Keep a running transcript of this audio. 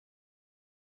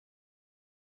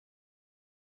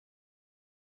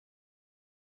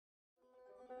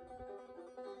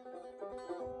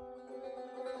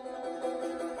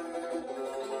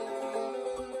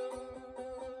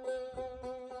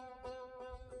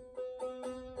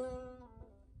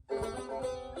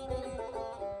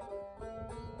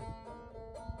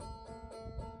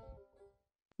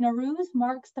Nowruz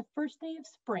marks the first day of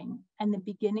spring and the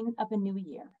beginning of a new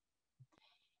year.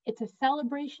 It's a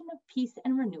celebration of peace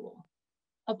and renewal,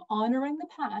 of honoring the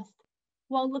past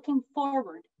while looking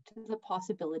forward to the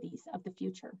possibilities of the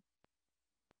future.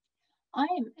 I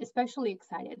am especially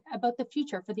excited about the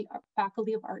future for the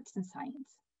Faculty of Arts and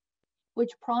Science,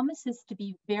 which promises to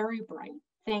be very bright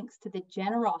thanks to the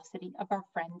generosity of our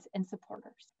friends and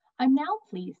supporters. I'm now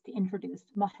pleased to introduce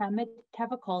Mohammed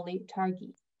Tavakoli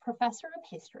Targhi, Professor of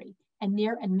History and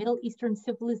Near and Middle Eastern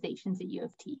Civilizations at U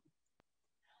of T.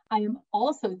 I am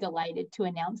also delighted to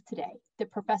announce today that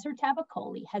Professor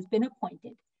Tavakoli has been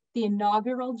appointed the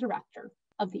inaugural director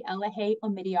of the Elahé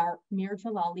Omidyar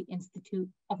Mir-Djalali Institute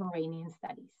of Iranian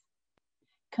Studies.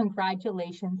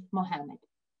 Congratulations, Mohammed.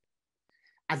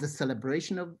 As a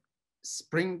celebration of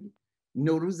spring,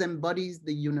 Nowruz embodies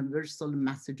the universal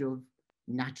message of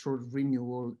natural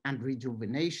renewal and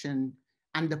rejuvenation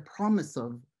and the promise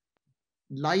of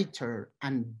lighter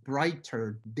and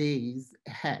brighter days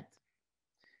ahead.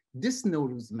 This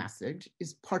Nowruz message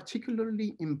is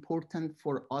particularly important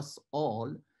for us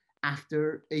all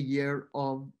after a year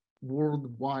of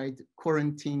worldwide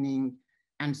quarantining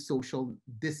and social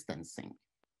distancing.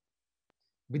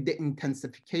 With the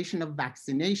intensification of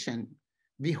vaccination,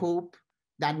 we hope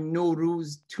that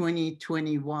Nowruz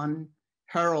 2021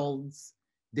 heralds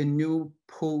the new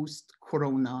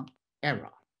post-corona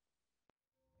era.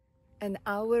 An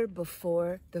hour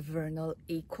before the vernal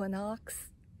equinox,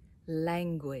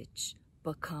 language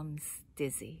becomes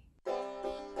dizzy.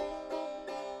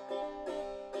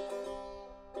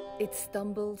 It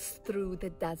stumbles through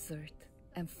the desert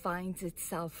and finds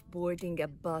itself boarding a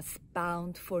bus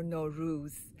bound for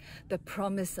Nowruz, the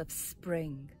promise of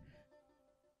spring.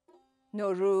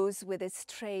 Nowruz, with its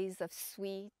trays of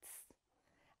sweets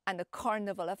and a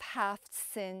carnival of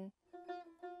half-sin,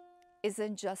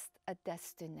 isn't just a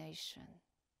destination.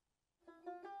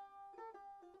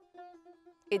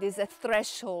 It is a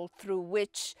threshold through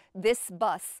which this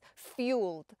bus,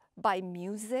 fueled by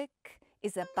music,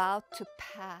 is about to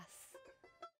pass.